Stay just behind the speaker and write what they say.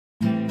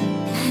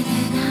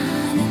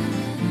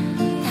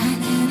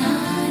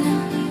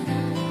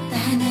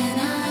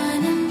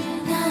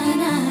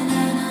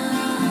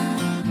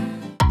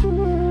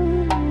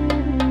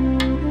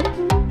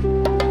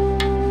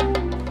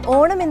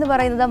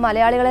പറയുന്നത്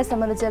മലയാളികളെ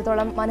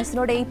സംബന്ധിച്ചിടത്തോളം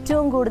മനസ്സിനോട്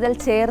ഏറ്റവും കൂടുതൽ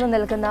ചേർന്ന്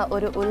നിൽക്കുന്ന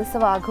ഒരു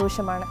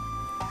ഉത്സവാഘോഷമാണ്.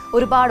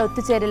 ഒരുപാട്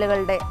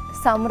ഒത്തുചേരലുകളുടെ,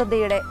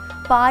 സമൃദ്ധിയുടെ,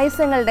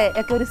 പായസങ്ങളുടെ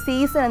ഒക്കെ ഒരു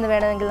സീസൺ എന്ന്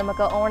വേണമെങ്കിൽ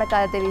നമുക്ക്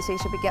ഓണക്കാലത്തെ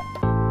വിശേഷിപ്പിക്കാം.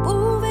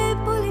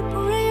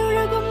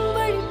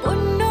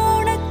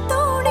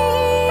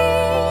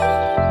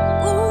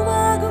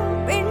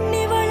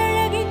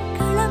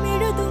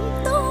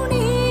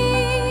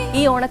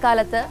 ഈ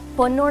ഓണക്കാലത്ത്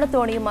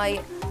പൊന്നോണത്തോണിയുമായി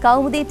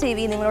കൗമുദി TV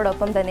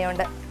നിങ്ങളോടൊപ്പം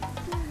തന്നെയുണ്ട്.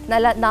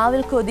 നല്ല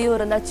നാവിൽ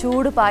കൊതിയൂറുന്ന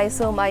ചൂട്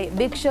പായസവുമായി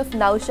ബിഗ് ഷെഫ്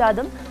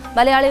നൗഷാദും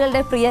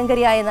മലയാളികളുടെ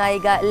പ്രിയങ്കരിയായ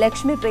നായിക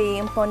ലക്ഷ്മി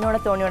പ്രിയയും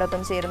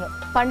പൊന്നോണത്തോണിയോടൊപ്പം ചേരുന്നു.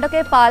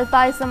 പണ്ടൊക്കെ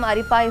പാൽപ്പായസം,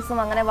 അരിപ്പായസം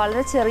അങ്ങനെ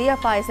വളരെ ചെറിയ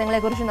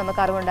പായസങ്ങളെക്കുറിച്ച്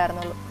നമുക്ക്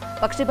അറിവുണ്ടായിരുന്നുള്ളൂ.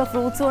 പക്ഷേ ഇപ്പോൾ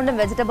ഫ്രൂട്ട്സ് കൊണ്ടും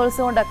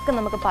വെജിറ്റബിൾസ് കൊണ്ടൊക്കെ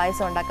നമുക്ക്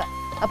പായസം ഉണ്ടാക്കാം.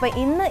 അപ്പോൾ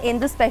ഇന്ന്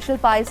എന്ത് സ്പെഷ്യൽ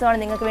പായസമാണ്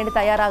നിങ്ങൾക്ക് വേണ്ടി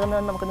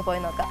തയ്യാറാകുന്നതെന്ന് നമുക്കൊന്ന്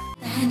പോയി നോക്കാം.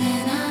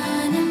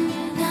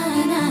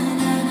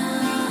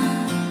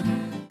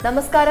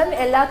 നമസ്കാരം,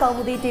 എല്ലാ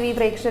കൗമുദി TV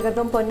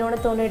പ്രേക്ഷകർക്കും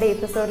പൊന്നോണത്തോണിയുടെ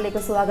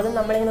എപ്പിസോഡിലേക്ക് സ്വാഗതം.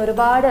 നമ്മളിങ്ങനെ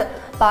ഒരുപാട്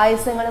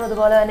പായസങ്ങളും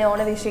അതുപോലെ തന്നെ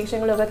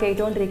ഓണവിശേഷങ്ങളും ഒക്കെ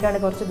കേട്ടുകൊണ്ടിരിക്കുകയാണ്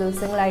കുറച്ച്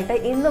ദിവസങ്ങളായിട്ട്.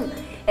 ഇന്നും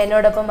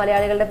എന്നോടൊപ്പം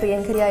മലയാളികളുടെ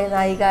പ്രിയങ്കരിയായ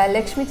നായിക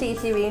ലക്ഷ്മി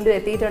ചേച്ചി വീണ്ടും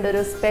എത്തിയിട്ടുണ്ട്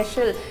ഒരു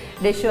സ്പെഷ്യൽ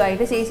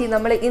ഡിഷുമായിട്ട്. ചേച്ചി,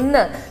 നമ്മൾ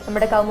ഇന്ന്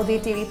നമ്മുടെ കൗമുദി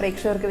TV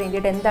പ്രേക്ഷകർക്ക്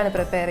വേണ്ടിയിട്ട് എന്താണ്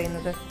പ്രിപ്പയർ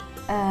ചെയ്യുന്നത്?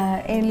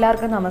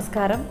 എല്ലാവർക്കും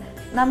നമസ്കാരം.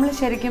 നമ്മൾ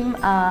ശരിക്കും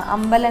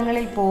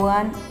അമ്പലങ്ങളിൽ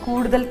പോകാൻ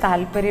കൂടുതൽ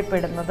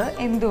താല്പര്യപ്പെടുന്നത്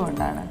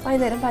എന്തുകൊണ്ടാണ്?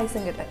 വൈകുന്നേരം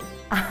പായസം കിട്ടാൻ.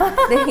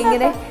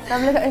 ഇങ്ങനെ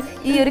നമ്മൾ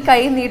ഈ ഒരു കൈ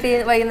നീട്ടി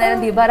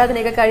വൈകുന്നേരം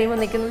ദീപാരാധനയൊക്കെ കഴിയുമ്പോൾ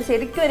നിൽക്കുന്നത്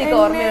ശരിക്കും എനിക്ക്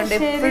ഓർമ്മയുണ്ട്.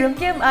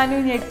 ശരിക്കും അനു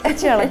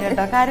ഞെട്ടിച്ച് കളഞ്ഞു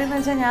കേട്ടോ. കാര്യം എന്ന്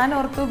വെച്ചാൽ ഞാൻ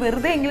ഓർത്തു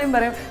വെറുതെ എങ്കിലും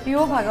പറയും,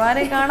 അയ്യോ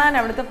ഭഗവാനെ കാണാൻ,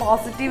 അവിടുത്തെ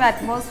പോസിറ്റീവ്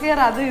അറ്റ്മോസ്ഫിയർ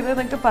അത് ഇത്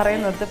എന്നൊക്കെ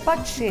പറയുന്നത്.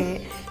 പക്ഷേ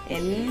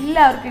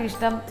എല്ലാവർക്കും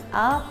ഇഷ്ടം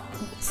ആ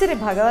ഇച്ചിരി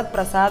ഭഗവത്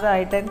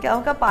പ്രസാദമായിട്ട്.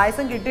 നമുക്ക് ആ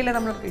പായസം കിട്ടിയില്ല,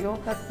 നമ്മൾ അയ്യോ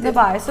ഇത്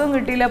പായസവും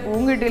കിട്ടിയില്ല,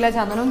 പൂവും കിട്ടിയില്ല,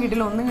 ചന്ദനവും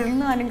കിട്ടിയില്ല, ഒന്നും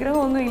കിട്ടില്ല, അനുഗ്രഹം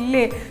ഒന്നും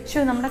ഇല്ലേ,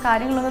 പക്ഷേ നമ്മുടെ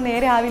കാര്യങ്ങളൊന്നും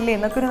നേരെ ആവില്ലേ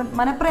എന്നൊക്കെ ഒരു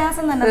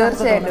മനപ്രയാസം തന്നെ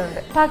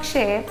തീർച്ചയായിട്ടും.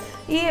 പക്ഷേ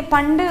ഈ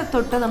പണ്ട്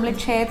തൊട്ട് നമ്മൾ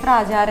ക്ഷേത്ര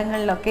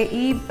ആചാരങ്ങളിലൊക്കെ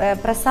ഈ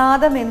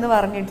പ്രസാദം എന്ന്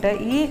പറഞ്ഞിട്ട്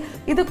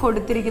ഇത്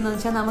കൊടുത്തിരിക്കുന്നതെന്ന്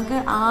വെച്ചാൽ നമുക്ക്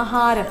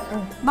ആഹാരം,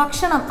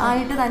 ഭക്ഷണം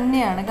ആയിട്ട്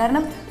തന്നെയാണ്.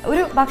 കാരണം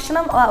ഒരു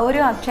ഭക്ഷണം ഒരു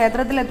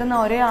ക്ഷേത്രത്തിലെത്തുന്ന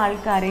ഓരോ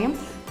ആൾക്കാരെയും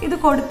ഇത്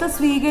കൊടുത്ത്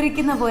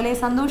സ്വീകരിക്കുന്ന പോലെ,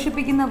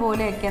 സന്തോഷിപ്പിക്കുന്ന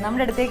പോലെയൊക്കെ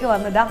നമ്മുടെ അടുത്തേക്ക്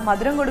വന്നതാ.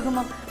 മധുരം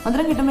കൊടുക്കുമ്പോൾ,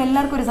 മധുരം കിട്ടുമ്പോൾ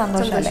എല്ലാവർക്കും ഒരു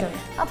സന്തോഷമല്ലേ.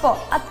 അപ്പോൾ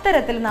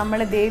അത്തരത്തിൽ നമ്മൾ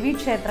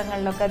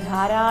ദേവീക്ഷേത്രങ്ങളിലൊക്കെ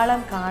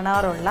ധാരാളം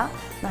കാണാറുള്ള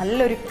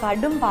നല്ലൊരു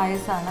കടും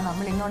പായസമാണ്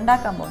നമ്മൾ ഇന്ന്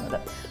ഉണ്ടാക്കാൻ പോകുന്നത്.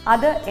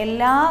 അത്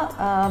എല്ലാ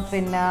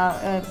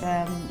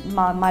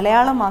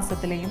മലയാള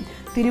മാസത്തിലെയും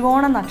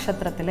തിരുവോണ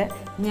നക്ഷത്രത്തിൽ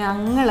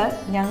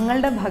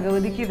ഞങ്ങളുടെ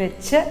ഭഗവതിക്ക്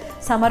വെച്ച്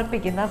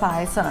സമർപ്പിക്കുന്ന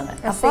പായസമാണ്.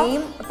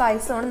 സെയിം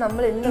പായസമാണ്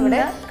നമ്മൾ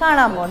ഇന്നിവിടെ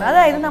കാണാൻ പോകുന്നത്.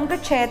 അതായത് നമുക്ക്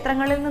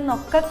ക്ഷേത്രങ്ങളിൽ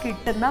നിന്നൊക്കെ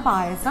കിട്ടുന്ന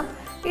പായസം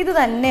ഇത്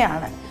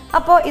തന്നെയാണ്.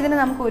 അപ്പോൾ ഇതിന്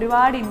നമുക്ക്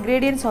ഒരുപാട്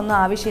ഇൻഗ്രീഡിയൻസ് ഒന്നും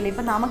ആവശ്യമില്ല.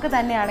 ഇപ്പം നമുക്ക്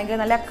തന്നെയാണെങ്കിൽ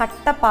നല്ല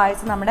കട്ട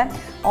പായസം നമ്മുടെ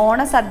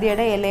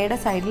ഓണസദ്യയുടെ ഇലയുടെ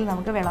സൈഡിൽ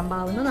നമുക്ക്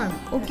വിളമ്പാവുന്നതാണ്.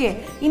 ഓക്കെ,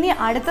 ഇനി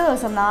അടുത്ത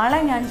ദിവസം നാളെ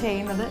ഞാൻ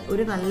ചെയ്യുന്നത്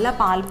ഒരു നല്ല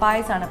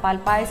പാൽപ്പായസമാണ്.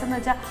 പാൽപ്പായസം എന്ന്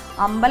വെച്ചാൽ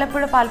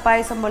അമ്പലപ്പുഴ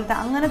പാൽപ്പായസം പോലത്തെ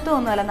അങ്ങനത്തെ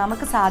ഒന്നുമല്ല.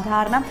 നമുക്ക്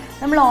സാധാരണ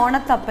നമ്മൾ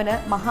ഓണത്തപ്പന്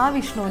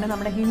മഹാവിഷ്ണുവിന്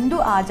നമ്മുടെ ഹിന്ദു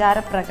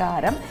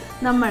ആചാരപ്രകാരം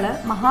നമ്മൾ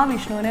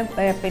മഹാവിഷ്ണുവിന്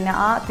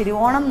ആ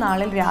തിരുവോണം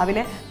നാളിൽ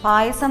രാവിലെ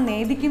പായസം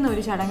നേദിക്കുന്ന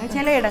ഒരു ചടങ്ങ്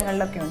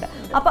ചിലയിടങ്ങളിലൊക്കെ ഉണ്ട്.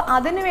 അപ്പോൾ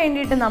അതിന്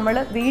വേണ്ടിയിട്ട് നമ്മൾ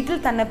വീട്ടിൽ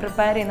തന്നെ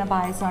പ്രിപ്പയർ ചെയ്യുന്ന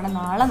പായസമാണ്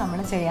നാളെ നമ്മൾ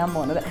ചെയ്യാൻ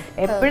പോകുന്നത്.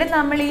 എപ്പോഴും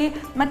നമ്മൾ ഈ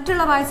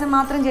മറ്റുള്ള പായസം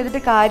മാത്രം ചെയ്തിട്ട്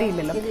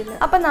കാര്യമില്ലല്ലോ.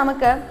 അപ്പം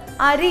നമുക്ക്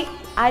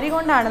അരി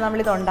കൊണ്ടാണ്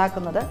നമ്മളിത്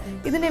ഉണ്ടാക്കുന്നത്.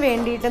 ഇതിന്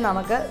വേണ്ടിയിട്ട്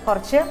നമുക്ക്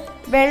കുറച്ച്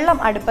വെള്ളം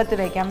അടുപ്പത്ത്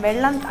വയ്ക്കാം.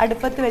 വെള്ളം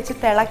അടുപ്പത്ത് വെച്ച്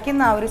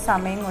തിളയ്ക്കുന്ന ആ ഒരു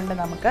സമയം കൊണ്ട്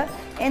നമുക്ക്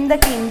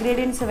എന്തൊക്കെ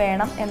ഇൻഗ്രീഡിയൻസ്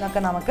വേണം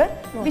എന്നൊക്കെ നമുക്ക്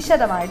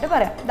വിശദമായിട്ട്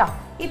പറയാം. ഇതാ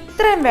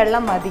ഇത്രയും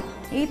വെള്ളം മതി.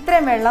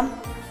 ഇത്രയും വെള്ളം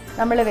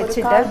നമ്മൾ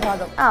വെച്ചിട്ട്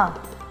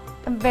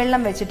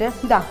വെള്ളം വെച്ചിട്ട്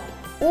ഇതാ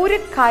ഒരു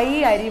കൈ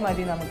അരി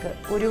മതി നമുക്ക്.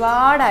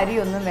 ഒരുപാട്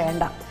അരിയൊന്നും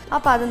വേണ്ട.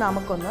 അപ്പം അത്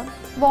നമുക്കൊന്ന്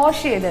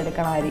വാഷ്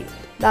ചെയ്തെടുക്കണം. അരി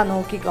ഇതാ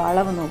നോക്കിക്കോ,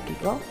 അളവ്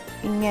നോക്കിക്കോ.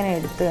 ഇങ്ങനെ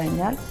എടുത്തു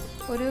കഴിഞ്ഞാൽ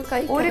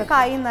ഒരു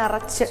കൈ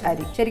നിറച്ച്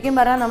അരി. ശരിക്കും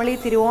പറഞ്ഞാൽ നമ്മൾ ഈ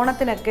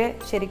തിരുവോണത്തിനൊക്കെ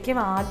ശരിക്കും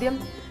ആദ്യം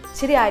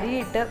ഇച്ചിരി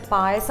അരിയിട്ട്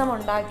പായസം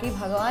ഉണ്ടാക്കി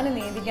ഭഗവാന്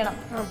നേദിക്കണം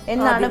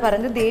എന്നാണ്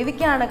പറയുന്നത്.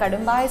 ദേവിക്കാണ്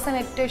കടുംപായസം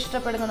ഏറ്റവും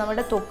ഇഷ്ടപ്പെടുന്നത്.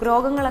 നമ്മുടെ ത്വക്ക്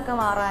രോഗങ്ങളൊക്കെ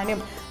മാറാനും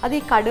അത്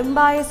ഈ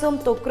കടുംപായസവും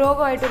ത്വക്ക്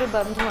രോഗമായിട്ടൊരു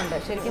ബന്ധമുണ്ട്.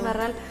 ശരിക്കും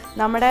പറഞ്ഞാൽ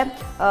നമ്മുടെ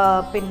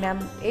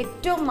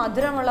ഏറ്റവും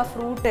മധുരമുള്ള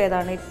ഫ്രൂട്ട്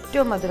ഏതാണ്?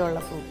 ഏറ്റവും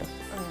മധുരമുള്ള ഫ്രൂട്ട്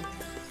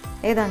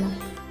ഏതാണ്?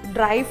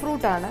 ഡ്രൈ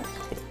ഫ്രൂട്ടാണ്.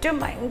 ഏറ്റവും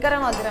ഭയങ്കര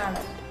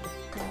മധുരമാണ്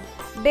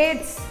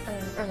ഡേറ്റ്സ്.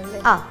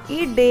 ഈ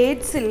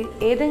ഡേറ്റ്സിൽ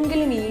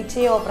ഏതെങ്കിലും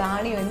ഈച്ചയോ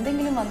പ്രാണിയോ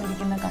എന്തെങ്കിലും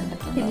വന്നിരിക്കുന്ന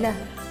കണ്ടിട്ടില്ല?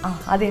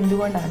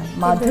 അതെന്തുകൊണ്ടാണ്?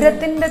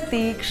 മധുരത്തിന്റെ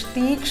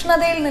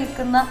തീക്ഷ്ണതയിൽ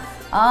നിൽക്കുന്ന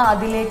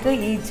അതിലേക്ക്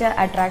ഈച്ച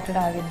അട്രാക്റ്റഡ്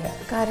ആകില്ല.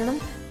 കാരണം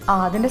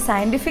അതിന്റെ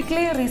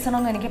സയന്റിഫിക്കലി റീസൺ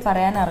ഒന്നും എനിക്ക്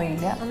പറയാൻ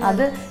അറിയില്ല.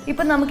 അത്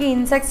ഇപ്പൊ നമുക്ക്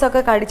ഇൻസെക്ട്സ്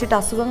ഒക്കെ കടിച്ചിട്ട്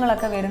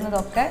അസുഖങ്ങളൊക്കെ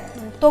വരുന്നതൊക്കെ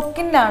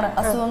ത്വക്കിലാണ്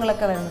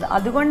അസുഖങ്ങളൊക്കെ വരുന്നത്.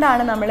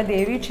 അതുകൊണ്ടാണ് നമ്മൾ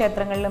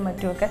ദേവീക്ഷേത്രങ്ങളിലും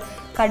മറ്റുമൊക്കെ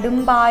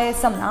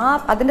കടുംപായസം,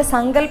 അതിന്റെ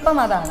സങ്കല്പം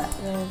അതാണ്.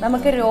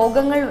 നമുക്ക്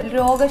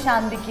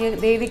രോഗശാന്തിക്ക്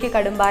ദേവിക്ക്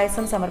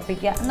കടുംപായസം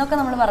സമർപ്പിക്കുക എന്നൊക്കെ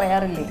നമ്മൾ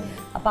പറയാറില്ലേ.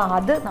 അപ്പൊ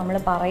അത് നമ്മൾ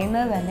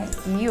പറയുന്നത് തന്നെ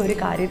ഈ ഒരു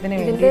കാര്യത്തിന്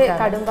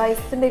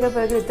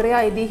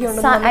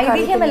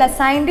ഐതിഹ്യമല്ല,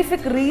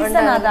 സയന്റിഫിക്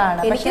റീസൺ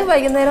അതാണ്. എനിക്ക്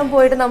വൈകുന്നേരം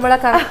പോയിട്ട് നമ്മളെ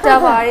കറക്റ്റ് ആ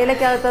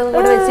വാഴയിലക്കകത്ത്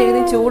കൂടെ വെച്ച്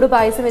കഴിഞ്ഞ് ചൂട്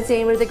പായസം വെച്ച്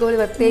കഴിയുമ്പോഴത്തേക്കും ഒരു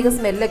പ്രത്യേക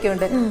സ്മെല്ലൊക്കെ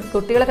ഉണ്ട്.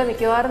 കുട്ടികളൊക്കെ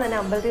മിക്കവാറും തന്നെ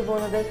അമ്പലത്തിൽ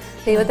പോകുന്നത്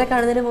ദൈവത്തെ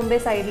കാണുന്നതിന് മുമ്പേ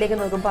സൈഡിലേക്ക്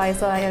നോക്കും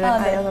പായസം ആയ.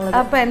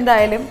 അപ്പൊ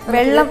എന്തായാലും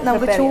വെള്ളം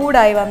നമുക്ക്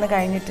ചൂടായി വന്ന്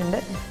കഴിഞ്ഞിട്ടുണ്ട്.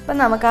 അപ്പൊ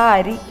നമുക്ക് ആ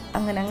അരി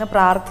അങ്ങനെ അങ്ങ്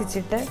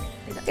പ്രാർത്ഥിച്ചിട്ട്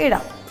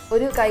ഇടാം.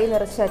 ഒരു കൈ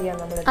നിറച്ച അരിയാണ്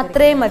നമ്മൾ,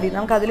 അത്രയും മതി.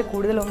 നമുക്ക് അതിൽ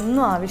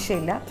കൂടുതലൊന്നും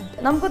ആവശ്യമില്ല.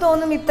 നമുക്ക്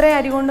തോന്നും ഇത്രയും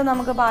അരി കൊണ്ട്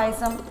നമുക്ക്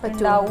പായസം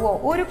ഉണ്ടാവുമോ?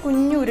 ഒരു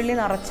കുഞ്ഞു ഉരുളി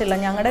നിറച്ചില്ല.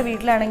 ഞങ്ങളുടെ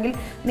വീട്ടിലാണെങ്കിൽ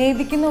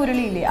നേദിക്കുന്ന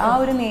ഉരുളിയില്ലേ, ആ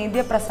ഒരു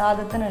നേദ്യ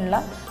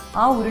പ്രസാദത്തിനുള്ള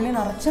ആ ഉരുളി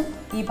നിറച്ചും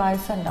ഈ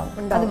പായസം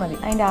ഉണ്ടാവും. അത് മതി,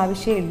 അതിൻ്റെ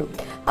ആവശ്യമേ ഉള്ളൂ.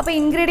 അപ്പോൾ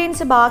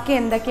ഇൻഗ്രീഡിയൻസ് ബാക്കി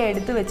എന്തൊക്കെയാണ്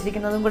എടുത്തു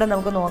വെച്ചിരിക്കുന്നതും കൂടെ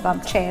നമുക്ക് നോക്കാം.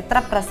 ക്ഷേത്ര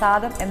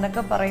പ്രസാദം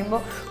എന്നൊക്കെ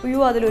പറയുമ്പോൾ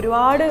അയ്യോ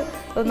അതിലൊരുപാട്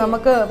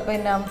നമുക്ക്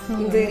പിന്നെ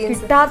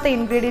കിട്ടാത്ത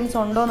ഇൻഗ്രീഡിയൻസ്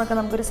ഉണ്ടോ എന്നൊക്കെ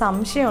നമുക്കൊരു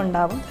സംശയം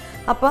ഉണ്ടാവും.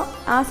 അപ്പോൾ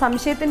ആ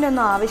സംശയത്തിൻ്റെ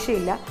ഒന്നും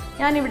ആവശ്യമില്ല.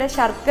 ഞാനിവിടെ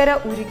ശർക്കര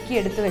ഉരുക്കി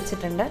എടുത്ത്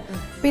വെച്ചിട്ടുണ്ട്.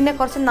 പിന്നെ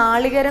കുറച്ച്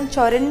നാളികേരം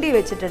ചുരണ്ടി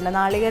വെച്ചിട്ടുണ്ട്.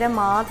 നാളികേരം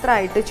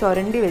മാത്രമായിട്ട്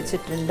ചുരണ്ടി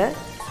വെച്ചിട്ടുണ്ട്.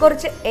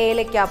 കുറച്ച്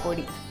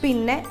ഏലക്കാപ്പൊടി,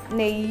 പിന്നെ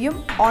നെയ്യും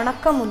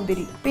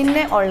ഉണക്കമുന്തിരി,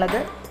 പിന്നെ ഉള്ളത്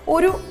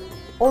ഒരു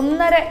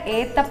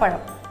 1.5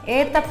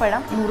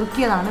 ഏത്തപ്പഴം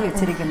നുറുക്കിയതാണ്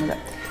വെച്ചിരിക്കുന്നത്.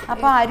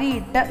 അപ്പോൾ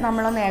അരിയിട്ട്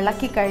നമ്മളൊന്ന്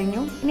ഇളക്കി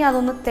കഴിഞ്ഞു. ഇനി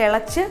അതൊന്ന്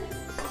തിളച്ച്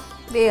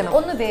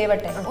ഒന്ന്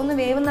വേവട്ടെ. ഒന്ന്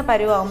വേവുന്ന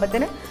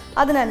പരുവാകുമ്പോഴത്തേന്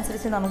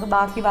അതിനനുസരിച്ച് നമുക്ക്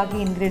ബാക്കി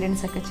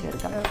ഇൻഗ്രീഡിയൻസ് ഒക്കെ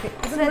ചേർക്കാം.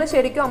 ഇത് നമ്മൾ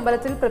ശരിക്കും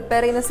അമ്പലത്തിൽ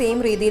പ്രിപ്പയർ ചെയ്യുന്ന സെയിം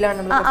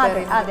രീതിയിലാണ്.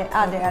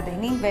 അതെ.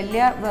 ഇനി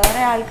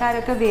വേറെ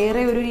ആൾക്കാരൊക്കെ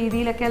വേറെ ഒരു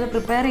രീതിയിലൊക്കെ അത്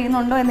പ്രിപ്പയർ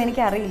ചെയ്യുന്നുണ്ടോ എന്ന്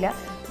എനിക്കറിയില്ല.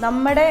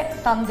 നമ്മുടെ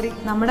തന്ത്രി,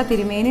 നമ്മുടെ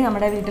തിരുമേനി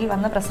നമ്മുടെ വീട്ടിൽ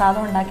വന്ന്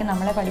പ്രസാദം ഉണ്ടാക്കി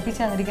നമ്മളെ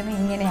പഠിപ്പിച്ചു തന്നിരിക്കുന്നത്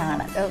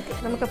ഇങ്ങനെയാണ്.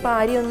 നമുക്കപ്പോൾ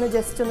അരി ഒന്ന്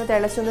ജസ്റ്റ് ഒന്ന്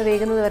തിളച്ചൊന്ന്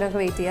വേകുന്നത് വരെ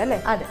വെയിറ്റ് ചെയ്യാം അല്ലേ?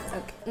 അതെ.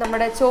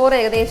 നമ്മുടെ ചോറ്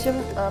ഏകദേശം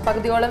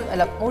പകുതിയോളം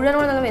അല്ല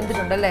മുഴുവനോളം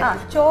വെന്തിട്ടുണ്ടല്ലേ?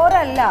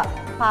 ചോറല്ല,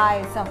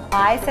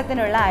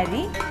 പായസത്തിനുള്ള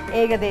അരി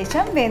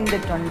ഏകദേശം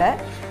വെന്തിട്ടുണ്ട്.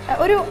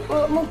 ഒരു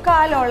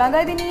മുക്കാലോളം,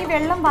 അതായത് ഇനി ഈ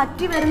വെള്ളം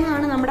വറ്റി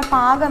വരുന്നതാണ് നമ്മുടെ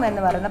പാകം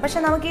എന്ന് പറയുന്നത്. പക്ഷെ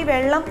നമുക്ക് ഈ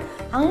വെള്ളം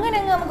അങ്ങനെ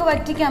നമുക്ക്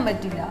വറ്റിക്കാൻ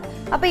പറ്റില്ല.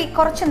 അപ്പോൾ ഈ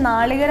കുറച്ച്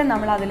നാളികേരം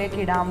നമ്മൾ അതിലേക്ക്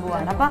ഇടാൻ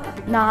പോവാണ്. അപ്പം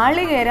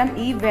നാളികേരം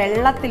ഈ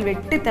വെള്ളത്തിൽ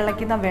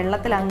വെട്ടിത്തിളയ്ക്കുന്ന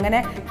വെള്ളത്തിൽ അങ്ങനെ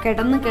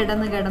കിടന്ന്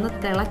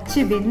തിളച്ച്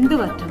വെന്ത്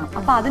വറ്റണം.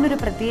 അപ്പം അതിനൊരു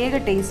പ്രത്യേക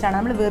ടേസ്റ്റാണ്.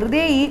 നമ്മൾ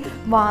വെറുതെ ഈ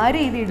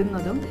വാരി ഇത്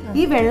ഇടുന്നതും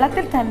ഈ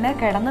വെള്ളത്തിൽ തന്നെ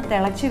കിടന്ന്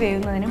തിളച്ച്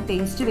വേവുന്നതിനും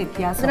ടേസ്റ്റ്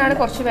വ്യത്യാസമാണ്.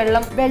 കുറച്ച്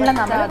വെള്ളം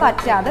നമ്മൾ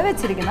വറ്റാതെ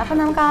വെച്ചിരിക്കുന്നത്. അപ്പം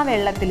നമുക്ക് ആ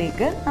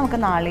വെള്ളത്തിലേക്ക് നമുക്ക്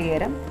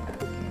നാളികേരം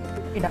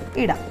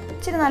ഇടാം.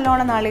 ഇച്ചിരി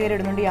നല്ലോണം നാളികേരം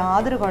ഇടുന്നുണ്ട്,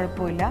 യാതൊരു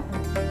കുഴപ്പമില്ല.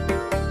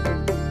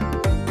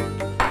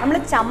 നമ്മൾ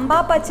ചമ്പാ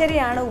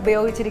പച്ചരിയാണ്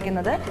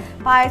ഉപയോഗിച്ചിരിക്കുന്നത്.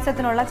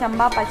 പായസത്തിനുള്ള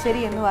ചമ്പാ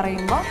പച്ചരി എന്ന്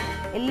പറയുമ്പോൾ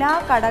എല്ലാ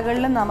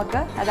കടകളിലും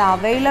നമുക്ക് അത്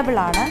അവൈലബിൾ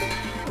ആണ്.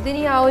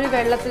 ഇതിനി ആ ഒരു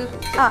വെള്ളത്തിൽ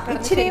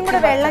ഇച്ചിരിയും കൂടെ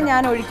വെള്ളം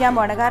ഞാൻ ഒഴിക്കാൻ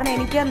പോകണം. കാരണം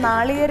എനിക്ക്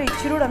നാളികേരം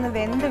ഇച്ചിരി കൂടെ ഒന്ന്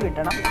വെന്ത്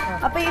കിട്ടണം.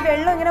 അപ്പോൾ ഈ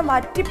വെള്ളം ഇങ്ങനെ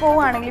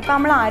വറ്റിപ്പോവുകയാണെങ്കിൽ ഇപ്പം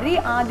നമ്മൾ അരി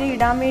ആദ്യം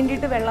ഇടാൻ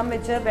വേണ്ടിയിട്ട്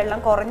വെള്ളം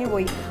കുറഞ്ഞു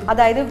പോയി.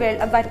 അതായത്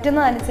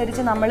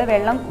വറ്റുന്നതനുസരിച്ച് നമ്മൾ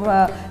വെള്ളം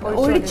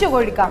ഒഴിച്ചു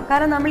കൊടുക്കാം.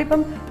 കാരണം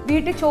നമ്മളിപ്പം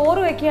വീട്ടിൽ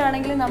ചോറ്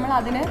വെക്കുകയാണെങ്കിൽ നമ്മൾ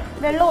അതിന്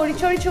വെള്ളം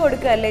ഒഴിച്ചൊഴിച്ച്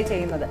കൊടുക്കുകയല്ലേ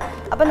ചെയ്യുന്നത്.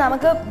 അപ്പം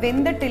നമുക്ക്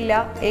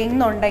വെന്തിട്ടില്ല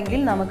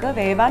എന്നുണ്ടെങ്കിൽ നമുക്ക്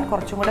വേവാൻ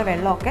കുറച്ചും കൂടെ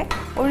വെള്ളമൊക്കെ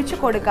ഒഴിച്ചു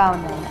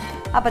കൊടുക്കാവുന്നതാണ്.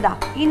 അപ്പോൾ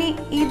ഇനി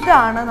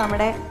ഇതാണ്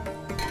നമ്മുടെ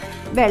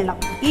വെള്ളം.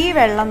 ഈ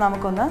വെള്ളം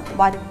നമുക്കൊന്ന്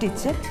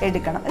വറ്റിച്ച്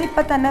എടുക്കണം.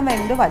 ഇതിപ്പോൾ തന്നെ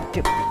വെന്ത്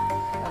വറ്റും.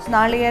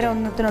 നാളികേരം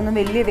ഒന്നത്തിനൊന്നും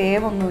വലിയ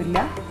വേവൊന്നുമില്ല.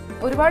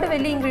 ഒരുപാട്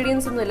വലിയ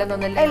ഇൻഗ്രീഡിയൻസ് ഒന്നും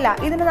ഇല്ല.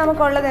 ഇതിന്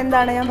നമുക്കുള്ളത്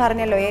എന്താണ്, ഞാൻ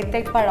പറഞ്ഞല്ലോ,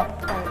 ഏത്തപ്പഴം.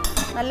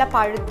 നല്ല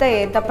പഴുത്ത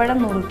ഏത്തപ്പഴം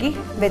നുറുക്കി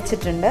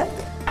വെച്ചിട്ടുണ്ട്,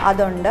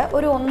 അതുണ്ട്.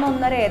 ഒരു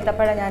 1.5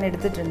 ഏത്തപ്പഴം ഞാൻ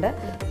എടുത്തിട്ടുണ്ട്.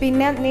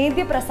 പിന്നെ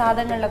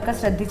നേദ്യപ്രസാദങ്ങളിലൊക്കെ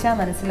ശ്രദ്ധിച്ചാൽ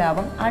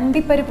മനസ്സിലാവും,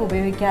 അണ്ടിപ്പരിപ്പ്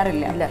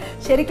ഉപയോഗിക്കാറില്ല.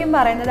 ശരിക്കും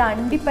പറയുന്നത്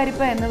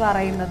അണ്ടിപ്പരിപ്പ് എന്ന്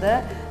പറയുന്നത്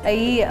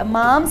ഈ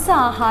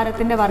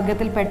മാംസാഹാരത്തിൻ്റെ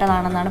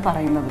വർഗത്തിൽപ്പെട്ടതാണെന്നാണ്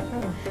പറയുന്നത്.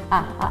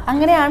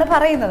 അങ്ങനെയാണ്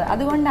പറയുന്നത്.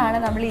 അതുകൊണ്ടാണ്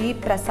നമ്മൾ ഈ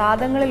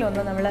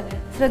പ്രസാദങ്ങളിലൊന്നും നമ്മൾ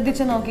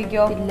ശ്രദ്ധിച്ചു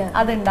നോക്കിക്കോ,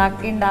 അത്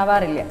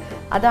ഉണ്ടാവാറില്ല.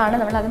 അതാണ്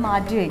നമ്മൾ അത്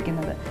മാറ്റി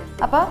വയ്ക്കുന്നത്.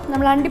 അപ്പോൾ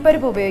നമ്മൾ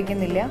അണ്ടിപ്പരിപ്പ്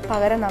ഉപയോഗിക്കുന്നില്ല,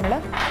 പകരം നമ്മൾ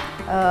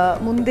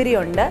മുന്തിരി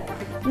ഉണ്ട്.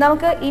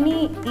 നമുക്ക് ഇനി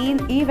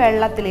ഈ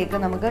വെള്ളത്തിലേക്ക്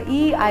നമുക്ക് ഈ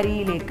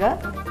അരിയിലേക്ക്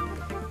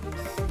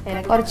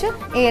കുറച്ച്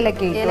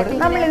ഏലക്ക ഇട്ടു.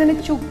 നമ്മൾ ഇതിന്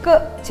ചുക്ക്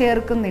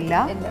ചേർക്കുന്നില്ല.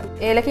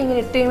 ഏലക്ക ഇങ്ങനെ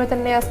ഇട്ട് കഴിയുമ്പോൾ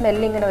തന്നെ ആ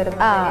സ്മെല്ല് ഇങ്ങനെ വരും.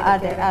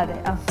 അതെ.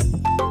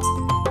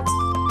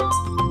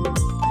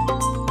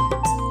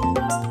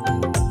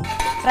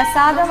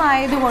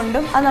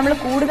 പ്രസാദമായതുകൊണ്ടും അത് നമ്മൾ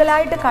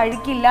കൂടുതലായിട്ട്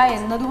കഴിക്കില്ല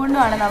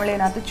എന്നതുകൊണ്ടുമാണ് നമ്മൾ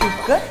ഇതിനകത്ത്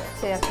ചുക്ക്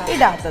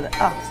ഇടാത്തത്.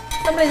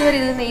 നമ്മൾ ഇതുവരെ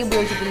ഇതിൽ നെയ്യ്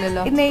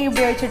ഉപയോഗിച്ചിട്ടില്ലല്ലോ. നെയ്യ്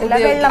ഉപയോഗിച്ചിട്ടില്ല,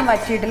 വെള്ളം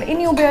വച്ചിട്ടില്ല.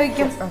 ഇനി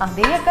ഉപയോഗിക്കും.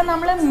 അതേയൊക്കെ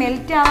നമ്മൾ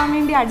മെൽറ്റ് ആവാൻ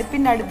വേണ്ടി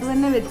അടുപ്പിൻ്റെ അടുത്ത്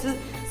തന്നെ വെച്ച്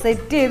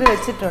സെറ്റ് ചെയ്ത്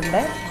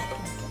വെച്ചിട്ടുണ്ട്.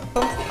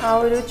 അപ്പം ആ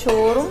ഒരു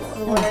ചോറും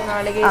അതുപോലെ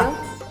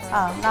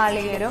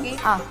നാളികേരവും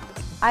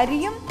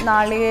അരിയും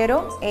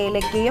നാളികേരവും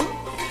ഏലക്കയും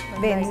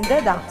വെന്ത്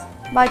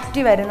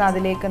വറ്റി വരുന്ന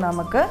അതിലേക്ക്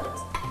നമുക്ക്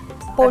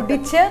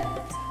പൊടിച്ച്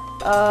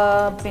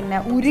പിന്നെ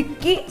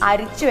ഉരുക്കി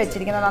അരിച്ച്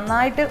വെച്ചിരിക്കുന്നത്,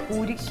 നന്നായിട്ട്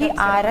ഉരുക്കി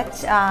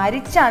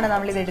അരിച്ചാണ്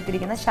നമ്മൾ ഇത്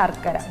എടുത്തിരിക്കുന്നത്.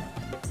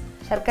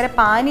 ശർക്കര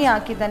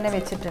പാനിയാക്കി തന്നെ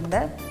വെച്ചിട്ടുണ്ട്.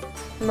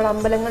 നമ്മൾ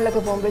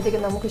അമ്പലങ്ങളിലൊക്കെ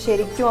പോകുമ്പോഴത്തേക്കും നമുക്ക്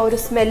ശരിക്കും ആ ഒരു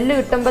സ്മെല്ല്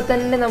കിട്ടുമ്പോൾ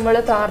തന്നെ നമ്മൾ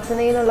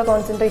പ്രാർത്ഥനയിലുള്ള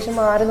കോൺസെൻട്രേഷൻ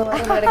മാറുന്ന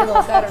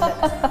നോക്കാറുണ്ട്.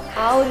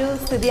 ആ ഒരു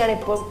സ്ഥിതിയാണ്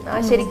ഇപ്പം.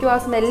 ശരിക്കും ആ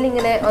സ്മെല്ല്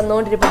ഇങ്ങനെ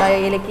വന്നുകൊണ്ടിരിപ്പുണ്ട്.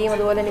 ഏലക്കയും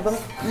അതുപോലെ തന്നെ ഇപ്പം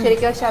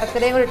ശരിക്കും ആ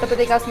ശർക്കരയും കൂടെ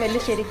ഇട്ടപ്പോഴത്തേക്ക് ആ സ്മെല്ല്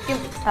ശരിക്കും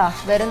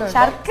വരുന്നുണ്ട്.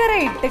 ശർക്കര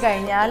ഇട്ട്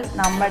കഴിഞ്ഞാൽ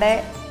നമ്മുടെ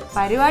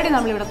പരിപാടി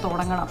നമ്മളിവിടെ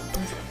തുടങ്ങണം.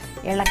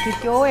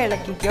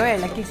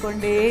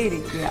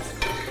 ഇളക്കിക്കൊണ്ടേയിരിക്കുക.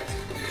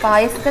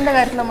 പായസത്തിന്റെ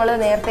കാര്യത്തിൽ നമ്മൾ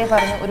നേരത്തെ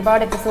പറഞ്ഞു,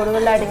 ഒരുപാട്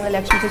എപ്പിസോഡുകളിലായിട്ട് ഇങ്ങനെ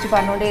ലക്ഷ്മി ചേച്ചി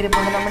പറഞ്ഞുകൊണ്ടേ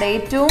ഇരിപ്പുണ്ട്. നമ്മുടെ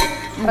ഏറ്റവും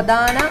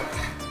പ്രധാന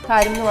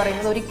കാര്യം എന്ന്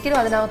പറയുന്നത് ഒരിക്കലും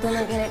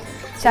അതിനകത്തുനിന്ന് ഇങ്ങനെ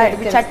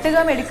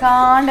ചട്ടുകം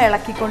എടുക്കാണ്ട്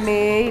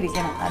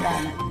ഇളക്കിക്കൊണ്ടേയിരിക്കണം.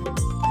 അതാണ്.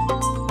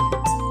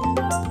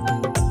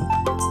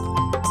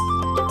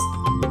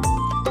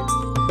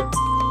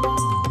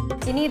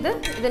 ഇനി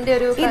ഇതിന്റെ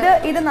ഒരു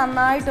ഇത്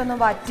നന്നായിട്ടൊന്ന്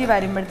വറ്റി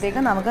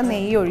വരുമ്പോഴത്തേക്ക് നമുക്ക്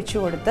നെയ്യ് ഒഴിച്ചു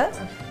കൊടുത്ത്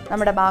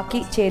നമ്മുടെ ബാക്കി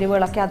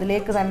ചേരുവകളൊക്കെ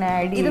അതിലേക്ക് തന്നെ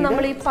ആഡ് ചെയ്ത്. ഇത്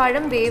നമ്മൾ ഈ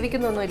പഴം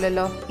വേവിക്കുന്നൊന്നും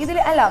ഇല്ലല്ലോ ഇതിൽ.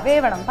 അല്ല,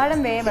 വേവണം, പഴം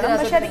വേവണം.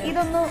 പക്ഷെ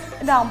ഇതൊന്നും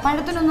ഇതാവും,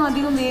 പഴത്തിനൊന്നും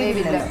അധികം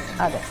വേവില്ല.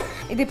 അതെ.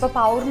 ഇതിപ്പോൾ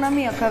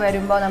പൗർണമിയൊക്കെ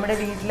വരുമ്പോൾ നമ്മുടെ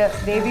വീട്ടിൽ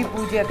ദേവി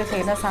പൂജയൊക്കെ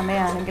ചെയ്യുന്ന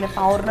സമയമാണെങ്കിൽ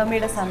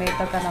പൗർണമിയുടെ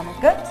സമയത്തൊക്കെ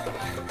നമുക്ക്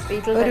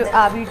വീട്ടിൽ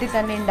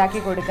തന്നെ ഉണ്ടാക്കി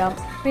കൊടുക്കാം.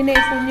 പിന്നെ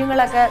ഈ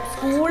കുഞ്ഞുങ്ങളൊക്കെ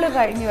സ്കൂള്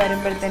കഴിഞ്ഞ്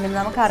വരുമ്പോഴത്തേനും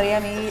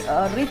നമുക്കറിയാം ഈ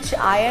റിച്ച്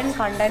അയൺ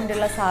കണ്ടന്റ്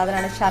ഉള്ള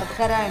സാധനമാണ്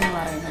ശർക്കര എന്ന്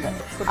പറയുന്നത്.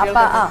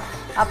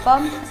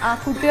 അപ്പം ആ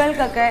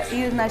കുട്ടികൾക്കൊക്കെ ഈ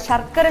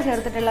ശർക്കര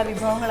ചേർത്തിട്ടുള്ള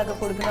വിഭവങ്ങളൊക്കെ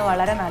കൊടുക്കുന്നത്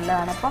വളരെ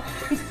നല്ലതാണ്. അപ്പോൾ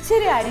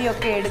ഇച്ചിരി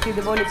അരിയൊക്കെ എടുത്ത്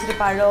ഇതുപോലെ ഇച്ചിരി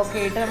പഴമൊക്കെ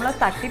ഇട്ട് നമ്മൾ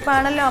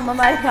തട്ടിപ്പാണല്ലോ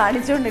അമ്മമാർ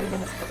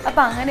കാണിച്ചുകൊണ്ടിരിക്കുന്നത്.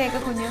 അപ്പം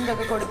അങ്ങനെയൊക്കെ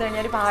കുഞ്ഞുങ്ങൾക്കൊക്കെ കൊടുത്തു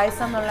കഴിഞ്ഞാൽ ഒരു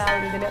പായസം എന്നുള്ള ആ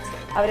ഒരു ഇതിൽ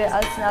അവർ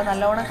അത്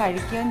നല്ലോണം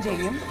കഴിക്കുകയും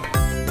ചെയ്യും.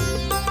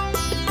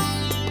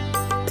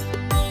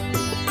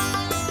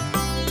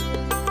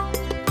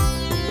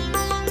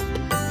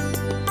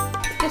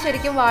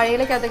 ശരിക്കും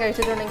വാഴയിലൊക്കെ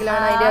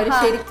കഴിച്ചിട്ടുണ്ടെങ്കിലാണ് അതിന്റെ ഒരു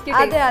ശരിക്കും.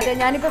 അതെ,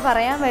 ഞാനിപ്പോൾ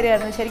പറയാൻ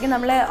വരികയായിരുന്നു. ശരിക്കും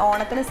നമ്മൾ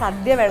ഓണത്തിന്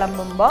സദ്യ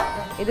വിളമ്പുമ്പോൾ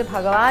ഇത്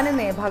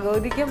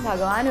ഭഗവതിക്കും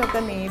ഭഗവാനും ഒക്കെ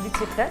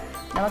നേദിച്ചിട്ട്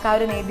നമുക്ക് ആ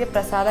ഒരു നേദ്യ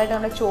പ്രസാദമായിട്ട്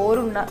നമ്മൾ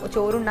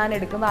ചോറുണ്ണാൻ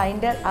എടുക്കുമ്പോൾ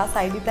അതിൻ്റെ ആ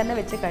സൈഡിൽ തന്നെ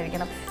വെച്ച്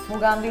കഴിക്കണം.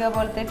 മൂകാംബിക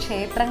പോലത്തെ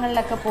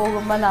ക്ഷേത്രങ്ങളിലൊക്കെ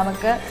പോകുമ്പോൾ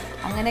നമുക്ക്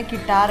അങ്ങനെ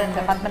കിട്ടാറുണ്ട്.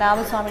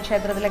 പത്മനാഭസ്വാമി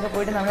ക്ഷേത്രത്തിലൊക്കെ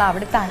പോയിട്ട് നമ്മൾ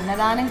അവിടുത്തെ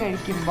അന്നദാനം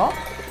കഴിക്കുമ്പോൾ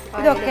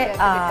ഇതൊക്കെ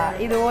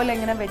ഇതുപോലെ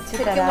ഇങ്ങനെ വെച്ച്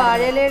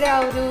വാഴയിലയുടെ ആ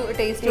ഒരു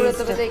ടേസ്റ്റ്.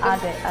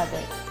 അതെ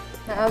അതെ,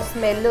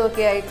 സ്മെല്ലും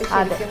ഒക്കെ ആയിട്ട്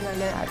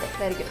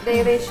നല്ലതായിരിക്കും.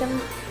 ഏകദേശം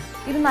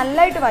ഇത്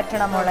നല്ലതായിട്ട്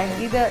വറ്റണം മോളെ.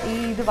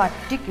 ഇത്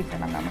വറ്റി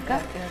കിട്ടണം. നമുക്ക്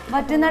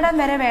വറ്റുന്നിടം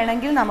വരെ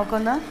വേണമെങ്കിൽ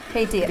നമുക്കൊന്ന്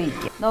വെയിറ്റ്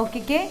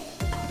നോക്കിക്കേ.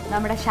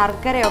 നമ്മുടെ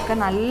ശർക്കരയൊക്കെ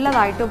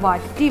നല്ലതായിട്ട്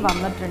വറ്റി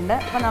വന്നിട്ടുണ്ട്.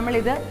 അപ്പം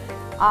നമ്മളിത്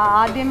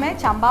ആദ്യമേ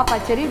ചമ്പാ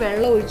പച്ചരി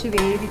വെള്ളം ഒഴിച്ച്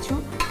വേവിച്ചു.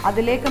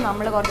 അതിലേക്ക്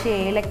നമ്മൾ കുറച്ച്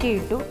ഏലക്ക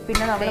ഇട്ടു.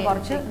 പിന്നെ നമ്മൾ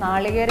കുറച്ച്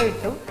നാളികേരം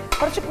ഇട്ടു.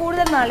 കുറച്ച്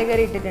കൂടുതൽ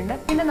നാളികേരം ഇട്ടിട്ടുണ്ട്.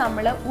 പിന്നെ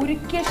നമ്മൾ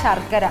ഉരുക്കിയ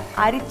ശർക്കര,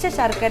 അരിച്ച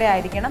ശർക്കര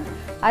ആയിരിക്കണം,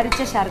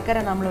 അരിച്ച ശർക്കര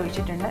നമ്മൾ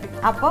ഒഴിച്ചിട്ടുണ്ട്.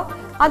 അപ്പോൾ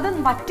അത്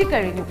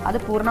വറ്റിക്കഴിഞ്ഞു. അത്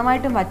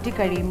പൂർണ്ണമായിട്ടും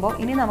വറ്റിക്കഴിയുമ്പോൾ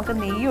ഇനി നമുക്ക്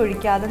നെയ്യ്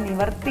ഒഴിക്കാതെ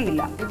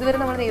നിവർത്തിയില്ല. ഇതുവരെ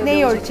നമ്മൾ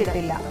നെയ്യ്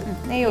ഒഴിച്ചിട്ടില്ല.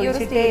 നെയ്യ്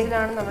ഒഴിച്ചിട്ടേ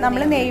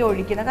നമ്മൾ നെയ്യ്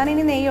ഒഴിക്കുന്നത്. കാരണം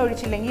ഇനി നെയ്യ്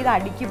ഒഴിച്ചില്ലെങ്കിൽ ഇത്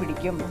അടിക്ക്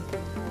പിടിക്കും.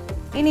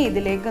 ഇനി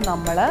ഇതിലേക്ക്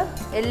നമ്മൾ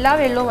എല്ലാ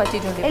വെള്ളവും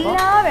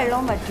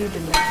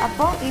വറ്റിയിട്ടുണ്ട്.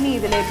 അപ്പോൾ ഇനി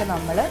ഇതിലേക്ക്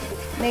നമ്മൾ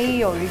നെയ്യ്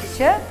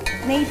ഒഴിച്ച്,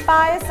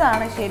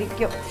 നെയ്പായസമാണ്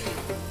ശരിക്കും.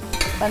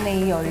 അപ്പം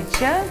നെയ്യ്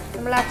ഒഴിച്ച്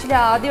നമ്മൾ ആക്ച്വലി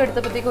ആദ്യം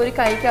എടുത്തപ്പോഴത്തേക്ക് ഒരു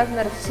കൈക്കകത്ത്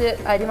നിറച്ച്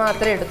അരി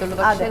മാത്രമേ എടുത്തുള്ളൂ.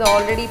 പക്ഷേ ഇത്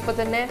ഓൾറെഡി ഇപ്പോൾ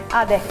തന്നെ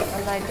അതെ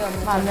നന്നായിട്ട്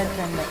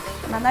വന്നിട്ടുണ്ട്.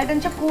 നന്നായിട്ട്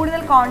വെച്ചാൽ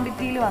കൂടുതൽ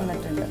ക്വാണ്ടിറ്റിയിൽ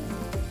വന്നിട്ടുണ്ട്.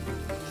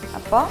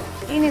 അപ്പോൾ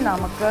ഇനി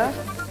നമുക്ക്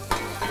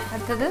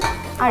അടുത്തത്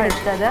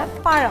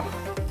പഴം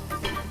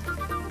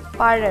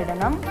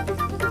ഇടണം.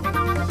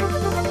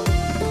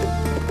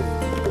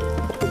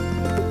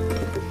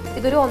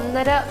 ഇതൊരു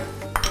ഒന്നര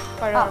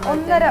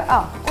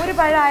ഒരു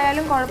പഴം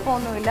ആയാലും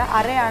കുഴപ്പമൊന്നുമില്ല,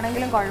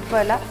 അരയാണെങ്കിലും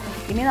കുഴപ്പമില്ല.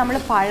 ഇനി നമ്മൾ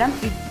പഴം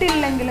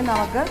ഇട്ടില്ലെങ്കിലും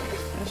നമുക്ക്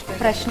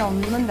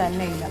പ്രശ്നമൊന്നും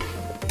തന്നെ ഇല്ല.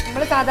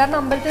 നമ്മൾ സാധാരണ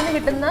അമ്പലത്തിൽ നിന്ന്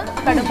കിട്ടുന്ന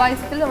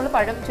കടുംപായസത്തിൽ നമ്മൾ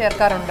പഴം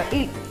ചേർക്കാറുണ്ട്.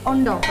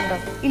 ഉണ്ടോ?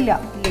 ഇല്ല.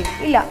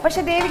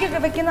 പക്ഷെ ദേവിക്ക്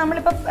വെക്കുന്ന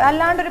നമ്മളിപ്പോൾ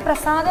അല്ലാണ്ടൊരു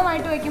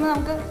പ്രസാദമായിട്ട് വെക്കുമ്പോൾ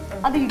നമുക്ക്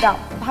അത് ഇടാം.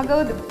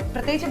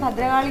 പ്രത്യേകിച്ച്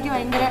ഭദ്രകാളിക്ക്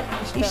ഭയങ്കര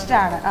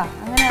ഇഷ്ടമാണ്.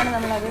 അങ്ങനെയാണ്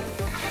നമ്മളത്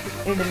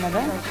ഇടുന്നത്.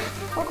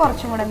 അപ്പോൾ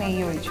കുറച്ചും കൂടെ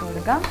നെയ്യ് ഒഴിച്ചു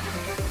കൊടുക്കാം.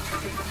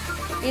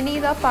 ഇനി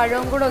ഇതാ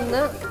പഴവും കൂടെ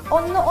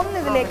ഒന്ന്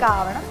ഇതിലേക്ക്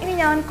ആവണം. ഇനി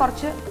ഞാൻ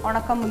കുറച്ച്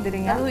ഉണക്കം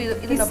മുന്തിരിങ്ങ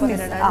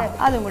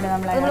അതും കൂടെ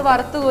നമ്മൾ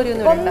വറുത്ത് കോരി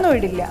ഒന്നും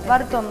ഇടില്ല,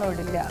 വറുത്തൊന്നും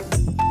ഇടില്ല.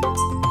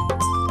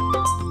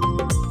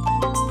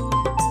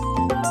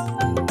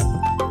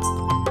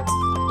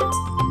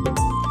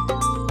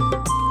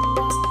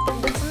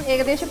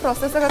 ഏകദേശം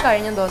പ്രോസസ്സൊക്കെ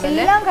കഴിഞ്ഞെന്ന്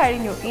തോന്നുന്നു. എല്ലാം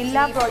കഴിഞ്ഞു.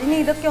 ഇനി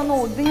ഇതൊക്കെ ഒന്ന്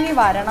ഒതുങ്ങി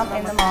വരണം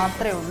എന്ന്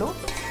മാത്രമേ ഉള്ളൂ.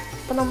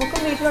 അപ്പം നമുക്കും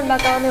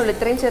വീട്ടിലുണ്ടാക്കാവുന്നേ ഉള്ളൂ.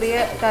 ഇത്രയും ചെറിയ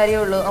കാര്യമേ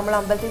ഉള്ളൂ. നമ്മൾ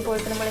അമ്പലത്തിൽ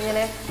പോയിട്ട്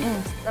നമ്മളിങ്ങനെ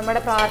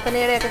നമ്മുടെ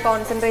പ്രാർത്ഥനയുടെയൊക്കെ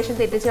കോൺസെൻട്രേഷൻ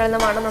തെറ്റിച്ച് കളയുന്ന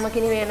മണം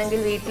നമുക്കിനി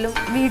വേണമെങ്കിൽ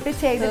വീട്ടിൽ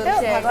ചെയ്തിട്ട്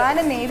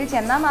ഭഗവാനെ നേരിച്ച്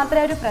എന്നാൽ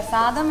മാത്രമേ ഒരു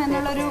പ്രസാദം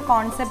എന്നുള്ളൊരു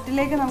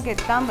കോൺസെപ്റ്റിലേക്ക് നമുക്ക്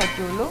എത്താൻ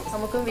പറ്റുള്ളൂ.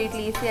 നമുക്കും വീട്ടിൽ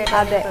ഈസി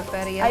ആയിട്ട്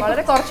പ്രിപ്പയർ ചെയ്യാം.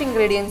 വളരെ കുറച്ച്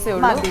ഇൻഗ്രീഡിയൻസേ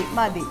ഉള്ളൂ.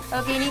 മതി.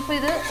 ഓക്കെ, ഇനിയിപ്പോൾ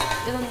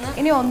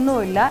ഇനി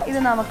ഒന്നുമില്ല.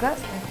 ഇത് നമുക്ക്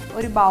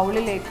ഒരു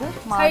ബൗളിലേക്ക്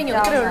കഴിഞ്ഞു.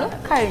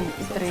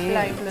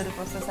 ഇത്രയുള്ളൊരു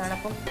പ്രോസസ്സാണ്.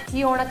 അപ്പം ഈ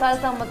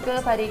ഓണക്കാലത്ത് നമുക്ക്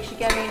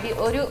പരീക്ഷിക്കാൻ വേണ്ടി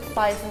ഒരു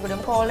പായസം കൂടി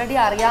നമുക്ക് ഓൾറെഡി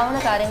അറിയാവുന്ന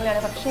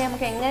കാര്യങ്ങളാണ്. പക്ഷേ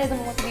നമുക്ക് എങ്ങനെ ഇത്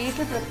നമുക്ക്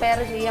വീട്ടിൽ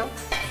പ്രിപ്പയർ ചെയ്യാം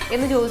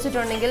എന്ന്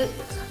ചോദിച്ചിട്ടുണ്ടെങ്കിൽ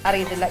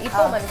അറിയത്തില്ല.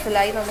 ഇപ്പൊ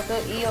മനസ്സിലായി. നമുക്ക്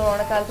ഈ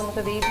ഓണക്കാലത്ത്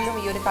നമുക്ക് വീട്ടിലും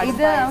ഈ ഒരു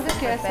ഇത് നമുക്ക്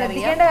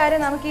ശ്രദ്ധിക്കേണ്ട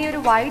കാര്യം, നമുക്ക് ഈ ഒരു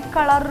വൈറ്റ്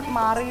കളർ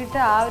മാറിയിട്ട്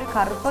ആ ഒരു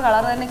കറുപ്പ്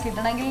കളർ തന്നെ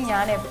കിട്ടണമെങ്കിൽ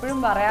ഞാൻ എപ്പോഴും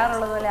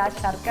പറയാറുള്ളത് പോലെ ആ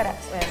ശർക്കര,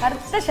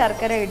 കറുത്ത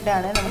ശർക്കര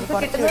ഇട്ടാണ് നമുക്ക്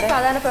കിട്ടുന്നത്.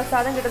 സാധാരണ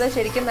പ്രസാദം കിട്ടുന്നത്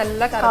ശരിക്കും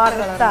നല്ല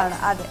കറുത്താണ്.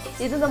 അതെ,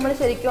 ഇത് നമ്മൾ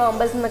ശരിക്കും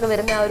അമ്പലത്തിൽ നിന്നൊക്കെ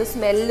വരുന്ന ആ ഒരു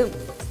സ്മെല്ലും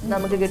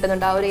നമുക്ക്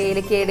കിട്ടുന്നുണ്ട്. ആ ഒരു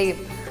ഏലക്കയുടെയും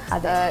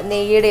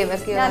നെയ്യുടെയും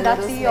ഒക്കെ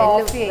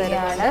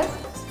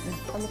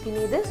നമുക്കിനി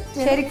ഇത്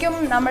ശരിക്കും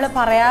നമ്മൾ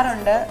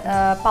പറയാറുണ്ട്,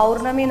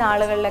 പൗർണമി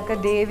നാളുകളിലൊക്കെ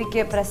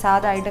ദേവിക്ക്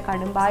പ്രസാദമായിട്ട്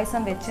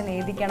കടുംപായസം വെച്ച്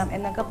നേദിക്കണം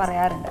എന്നൊക്കെ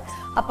പറയാറുണ്ട്.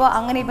 അപ്പോൾ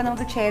അങ്ങനെ ഇപ്പം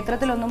നമുക്ക്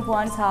ക്ഷേത്രത്തിലൊന്നും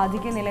പോകാൻ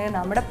സാധിക്കുന്നില്ലെങ്കിൽ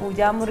നമ്മുടെ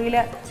പൂജാമുറിയിൽ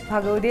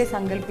ഭഗവതിയെ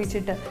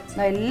സങ്കല്പിച്ചിട്ട്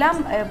എല്ലാം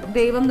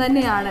ദൈവം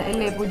തന്നെയാണ്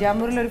അല്ലേ,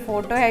 പൂജാമുറിയിൽ ഒരു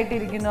ഫോട്ടോ ആയിട്ട്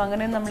ഇരിക്കുന്നു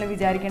അങ്ങനെ നമ്മൾ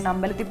വിചാരിക്കേണ്ട.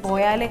 അമ്പലത്തിൽ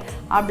പോയാലേ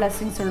ആ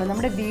ബ്ലെസ്സിങ്സ് ഉള്ളൂ.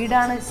 നമ്മുടെ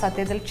വീടാണ്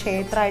സത്യത്തിൽ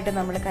ക്ഷേത്രമായിട്ട്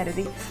നമ്മൾ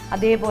കരുതി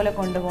അതേപോലെ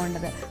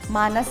കൊണ്ടുപോകേണ്ടത്.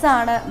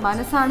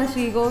 മനസ്സാണ്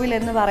ശ്രീകോവിൽ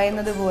എന്ന്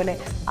പറയുന്നത് പോലെ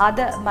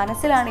അത്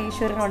മനസ്സിലാണ്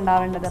ഈശ്വരൻ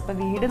ഉണ്ടാവേണ്ടത്. അപ്പോൾ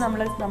വീട്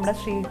നമ്മുടെ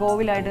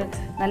ശ്രീകോവിലായിട്ട്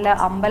നല്ല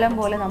അമ്പലം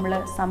പോലെ നമ്മൾ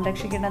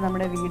സംരക്ഷിക്കേണ്ടത്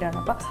നമ്മുടെ വീടാണ്.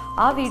 അപ്പോൾ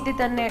ആ വീട്ടിൽ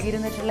തന്നെ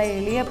ഇരുന്നിട്ടുള്ള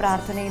എളിയ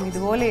പ്രാർത്ഥനയും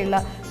ഇതുപോലെയുള്ള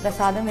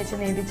പ്രസാദം വെച്ച്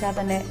നേദിച്ചാൽ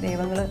തന്നെ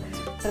ദൈവങ്ങൾ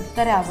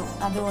തൃപ്തരാകും.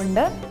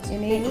 അതുകൊണ്ട്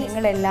ഇനി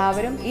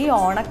നിങ്ങളെല്ലാവരും ഈ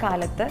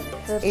ഓണക്കാലത്ത്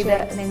ഇത്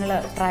നിങ്ങൾ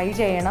ട്രൈ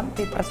ചെയ്യണം.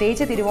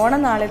 പ്രത്യേകിച്ച്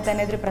തിരുവോണം നാളിൽ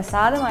തന്നെ ഇതൊരു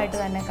പ്രസാദമായിട്ട്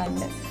തന്നെ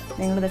കണ്ട്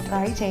നിങ്ങളിത്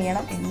ട്രൈ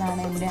ചെയ്യണം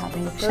എന്നാണ് എൻ്റെ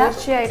അപേക്ഷ.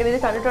 തീർച്ചയായിട്ടും ഇത്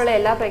കണ്ടിട്ടുള്ള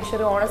എല്ലാ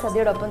പ്രേക്ഷകരും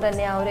ഓണസദ്യയോടൊപ്പം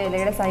തന്നെ ആ ഒരു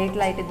ഇലയുടെ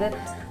സൈഡിലായിട്ട് ഇത്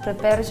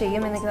പ്രിപ്പയർ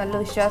ചെയ്യും എനിക്ക് നല്ല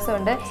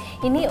വിശ്വാസമുണ്ട്.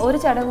 ഇനി ഒരു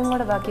ചടങ്ങും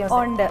കൂടെ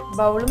ബാക്കിയുണ്ട്.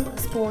 ബൗളും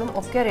സ്പൂണും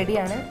ഒക്കെ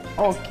റെഡിയാണ്.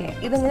 ഓക്കെ,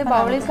 ഇതിങ്ങനെ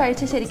ബൗളിൽ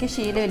കഴിച്ച് ശരിക്കും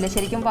ശീലമില്ല.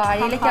 ശരിക്കും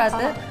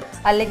വാഴയിലേക്കകത്ത്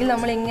അല്ലെങ്കിൽ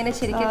നമ്മൾ ഇങ്ങനെ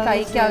ശരിക്കും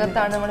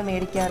കൈക്കകത്താണ് നമ്മൾ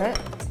മേടിക്കാറ്.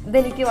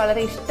 ഇതെനിക്ക് വളരെ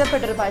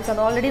ഇഷ്ടപ്പെട്ടൊരു പായസം.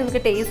 ഓൾറെഡി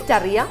നമുക്ക് ടേസ്റ്റ്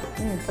അറിയാം,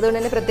 അതുകൊണ്ട്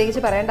തന്നെ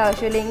പ്രത്യേകിച്ച് പറയേണ്ട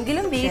ആവശ്യമില്ല.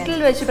 എങ്കിലും വീട്ടിൽ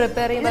വെച്ച്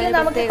പ്രിപ്പയർ ചെയ്യുമ്പോൾ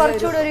നമുക്ക്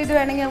കുറച്ചുകൂടെ ഒരു ഇത്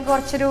വേണമെങ്കിൽ നമുക്ക്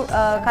കുറച്ചൊരു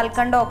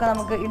കൽക്കണ്ടമൊക്കെ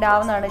നമുക്ക്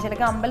ഇടാവുന്നതാണ്.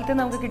 ചിലപ്പോൾ അമ്പലത്തിൽ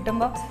നമുക്ക്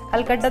കിട്ടുമ്പോൾ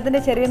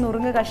കൽക്കണ്ടത്തിന്റെ ചെറിയ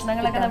നുറുങ്ങ്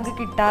കഷ്ണങ്ങളൊക്കെ നമുക്ക്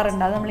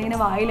കിട്ടാറുണ്ട്. അത് നമ്മളിങ്ങനെ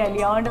വായിൽ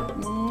അലിയാണ്ട്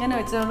ഇങ്ങനെ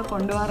വെച്ച് നമ്മൾ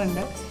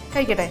കൊണ്ടുപോകാറുണ്ട്.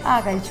 കഴിക്കട്ടെ?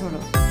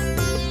 കഴിച്ചോളൂ.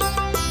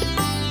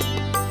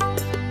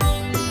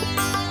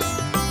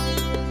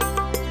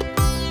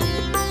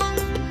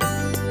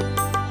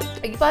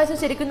 ഈ പായസം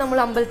ശരിക്കും നമ്മൾ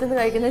അമ്പലത്തിൽ നിന്ന്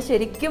കഴിക്കുന്നത്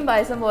ശരിക്കും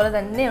പായസം പോലെ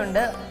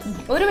തന്നെയുണ്ട്.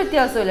 ഒരു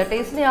വ്യത്യാസവും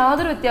ടേസ്റ്റിന്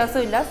യാതൊരു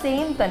വ്യത്യാസവും ഇല്ല,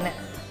 സെയിം തന്നെ.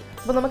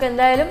 അപ്പോൾ നമുക്ക്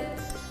എന്തായാലും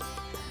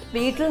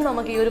വീട്ടിൽ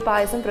നമുക്ക് ഈ ഒരു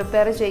പായസം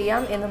പ്രിപ്പയർ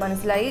ചെയ്യാം എന്ന്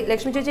മനസ്സിലായി.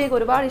 ലക്ഷ്മി ചേച്ചിക്ക്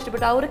ഒരുപാട്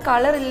ഇഷ്ടപ്പെട്ടു. ആ ഒരു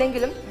കളർ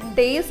ഇല്ലെങ്കിലും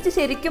ടേസ്റ്റ്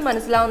ശരിക്കും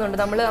മനസ്സിലാവുന്നുണ്ട്.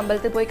 നമ്മൾ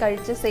അമ്പലത്തിൽ പോയി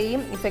കഴിച്ച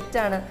സെയിം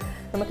ഇഫക്റ്റാണ്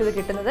നമുക്കിത്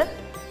കിട്ടുന്നത്.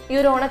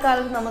 ഈ ഒരു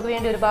ഓണക്കാലത്ത് നമുക്ക്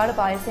വേണ്ടി ഒരുപാട്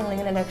പായസങ്ങൾ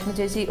ഇങ്ങനെ ലക്ഷ്മി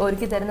ചേച്ചി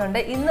ഒരുക്കി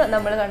തരുന്നുണ്ട്. ഇന്ന്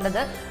നമ്മൾ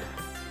കണ്ടത്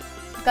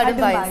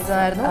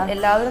കടുംപായസമായിരുന്നു.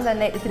 എല്ലാവരും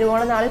തന്നെ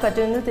തിരുവോണ നാളിൽ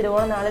പറ്റുമെങ്കിൽ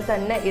തിരുവോണ നാളിൽ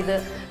തന്നെ ഇത്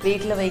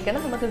വീട്ടിൽ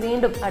വയ്ക്കണം. നമുക്ക്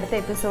വീണ്ടും അടുത്ത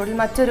എപ്പിസോഡിൽ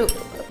മറ്റൊരു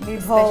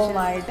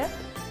വിഭവമായിട്ട്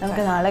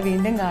നമുക്ക് നാളെ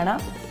വീണ്ടും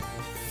കാണാം.